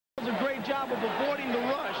great job of avoiding the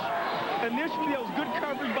rush. Initially, there was good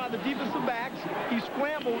coverage by the defensive backs. He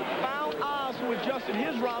scrambled, found Oz, who adjusted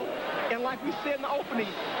his route, and like we said in the opening,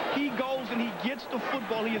 he goes and he gets the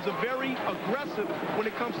football. He is a very aggressive when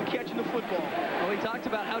it comes to catching the football. Well, he talked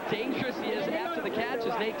about how dangerous he is after the catch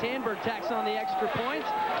as Nate Tanberg tacks on the extra point.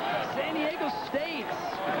 San Diego State,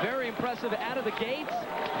 very impressive out of the gates.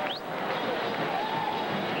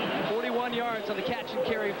 41 yards on the catch and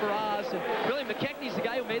carry for Oz. And really, McKechnie's the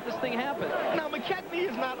guy who made this thing happen. Now, McKechnie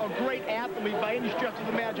is not a great athlete by any stretch of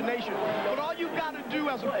the imagination, but all you've got to do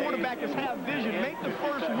as a quarterback is have vision. Make the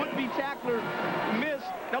first would-be tackler miss.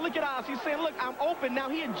 Now, look at Oz. He's saying, look, I'm open. Now,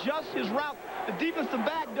 he adjusts his route. The defensive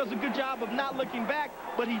back does a good job of not looking back,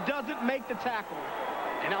 but he doesn't make the tackle.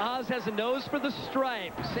 And Oz has a nose for the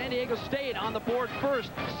stripe. San Diego State on the board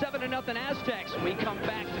first. 7-0 Aztecs. We come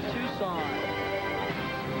back to Tucson.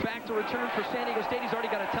 Back to return for San Diego State. He's already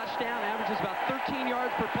got a touchdown. Averages about 13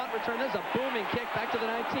 yards per punt return. This is a booming kick back to the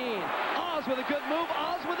 19. Oz with a good move.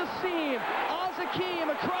 Oz with a seam. Oz Akeem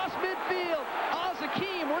across midfield. Oz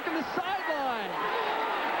Akeem working the sideline.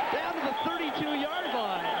 Down to the 32-yard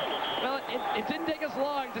line. Well, it didn't take us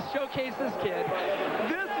long to showcase this kid.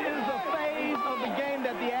 This is a phase of the game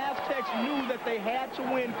that the Aztecs knew that they had to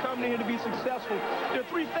win coming in to be successful. There are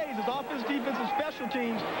three phases: offense, defense, and special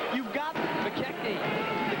teams. You've got McKechnie,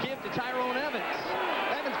 the give to Tyrone Evans.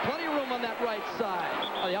 Evans, plenty of room on that right side.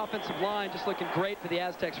 Oh, the offensive line just looking great for the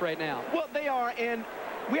Aztecs right now. Well, they are, and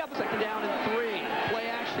we have the second down and 3. Play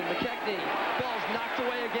action. McKechnie. Ball's knocked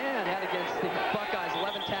away again. Had against the Buckeyes.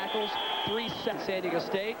 11 tackles, 3 sets. San Diego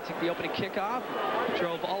State took the opening kickoff.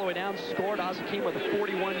 Drove all the way down. Scored. Oz Akeem with a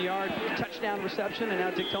 41-yard touchdown reception. And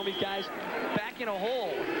now Dick Tomey's guys back in a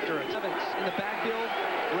hole. Evans in the backfield.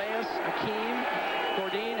 Reyes, Akeem,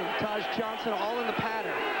 Gordine, and Taj Johnson all in the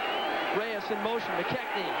pattern. Reyes in motion.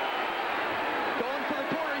 McKechnie going for the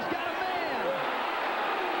corner. He's got a man.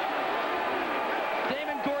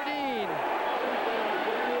 Damon Gordine.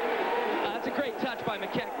 That's a great touch by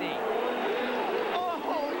McKechnie. Oh,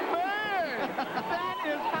 man! That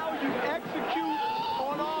is how you execute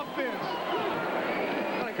on offense.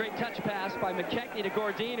 What a great touch pass by McKechnie to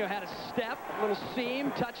Gordine, who had a step, a little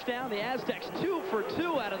seam, touchdown. The Aztecs 2 for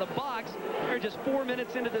 2 out of the box. They're just 4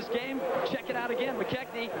 minutes into this game. Check it out again.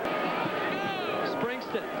 McKechnie.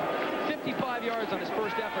 Springston, 55 yards on his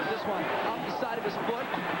first effort. This one off the side of his foot,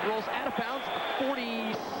 rolls out of bounds,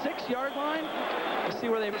 46-yard line. Let's see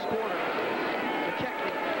where they scored.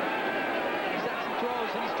 McKechnie sets and throws,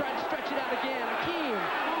 and he's trying to stretch it out again. Akeem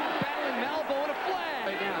battling Malvo and a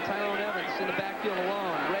flag. Right now, Tyrone Evans in the backfield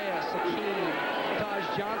alone. Reyes, Akeem, Taj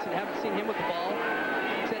Johnson. Haven't seen him with the ball.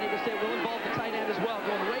 San Diego State will involve the tight end as well,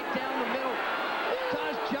 going right down the middle.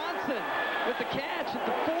 Taj Johnson with the catch at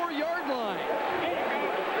the 4-yard line.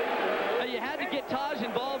 Now, you had to get Taj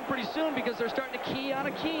involved pretty soon because they're starting to key on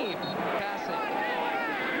Akeem. Passing.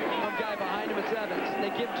 One guy behind him, it's Evans. They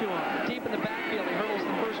give to him. Deep in the backfield, he hurdles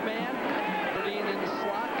the first man. Gordine in the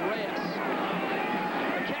slot, Reyes.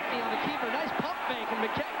 McKechnie on the keeper. Nice pump fake, and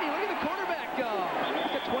McKechnie, look at the quarterback go.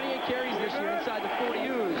 He's got 28 carries this year inside the 40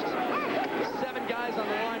 used. 7 guys on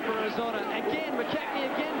the line for Arizona. Again, McKechnie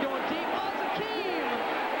again going deep. Oz Akeem!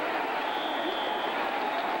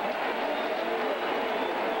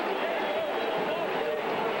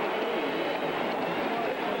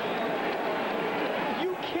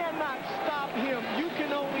 You cannot stop him. You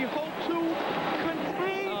can only hope to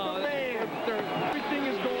contain the man. Everything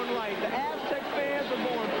is going right. The Aztec fans are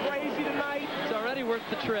going crazy tonight. It's already worth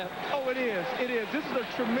the trip. Oh, it is. It is. This is a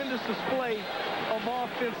tremendous display of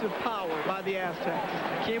offensive power by the Aztecs.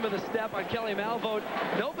 Akeem with a step on Kelly Malvo.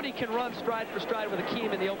 Nobody can run stride for stride with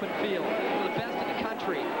Akeem in the open field. One of the best in the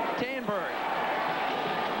country. Tanberg.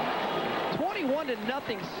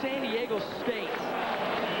 21-0 San Diego State.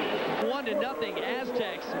 1-0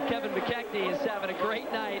 Aztecs. Kevin McKechnie is having a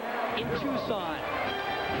great night in Tucson.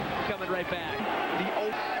 Coming right back.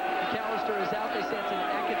 McAllister is out. They say it's an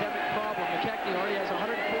academic problem. McKechnie already has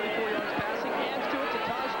 144 yards passing. Hands to it to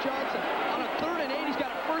Taj Johnson. On a 3rd and 8, he's got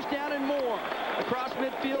a first down and more. Across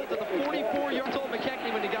midfield to the 44-yard. Told McKechnie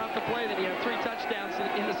when he got off the play that he had 3 touchdowns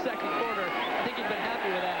in the second quarter. I think he'd been happy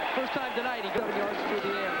with that. First time tonight, he got 7 yards through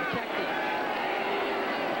the air. McKechnie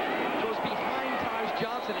throws behind Taj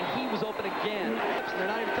Johnson, and he was open again. They're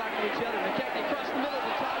not even talking to each other. McKechnie across the middle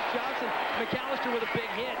to Taj Johnson. McAllister with a big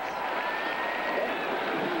hit.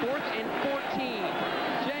 4th and 14.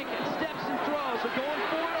 Jenkins steps and throws. They're going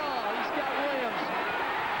for it all. He's got Williams.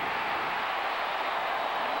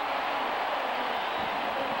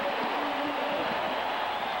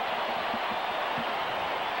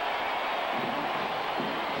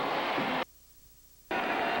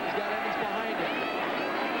 He's got Evans behind him.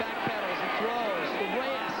 Backpedals.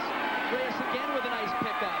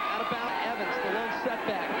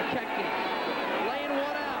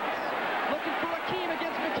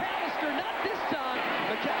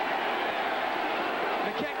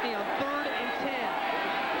 McKechnie on 3rd and 10.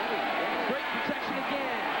 Great protection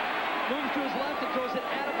again. Moves to his left and throws it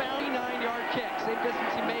out of bounds. 9-yard kick. Same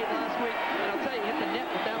distance he made last week. And I'll tell you, hit the net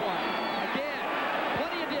with that one. Again,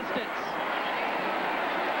 plenty of distance.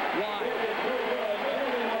 Wide.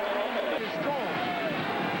 It's strong.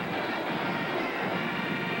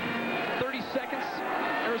 30 seconds.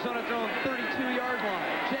 Arizona throwing 32-yard line.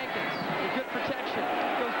 Jenkins with good protection.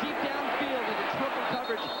 Goes deep downfield into triple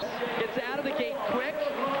coverage. Gets out of the gate quick,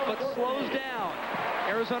 but slows down.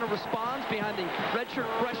 Arizona responds behind the redshirt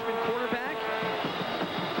freshman quarterback,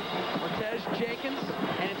 Jenkins,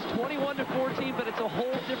 and it's 21-14, but it's a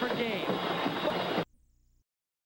whole different game.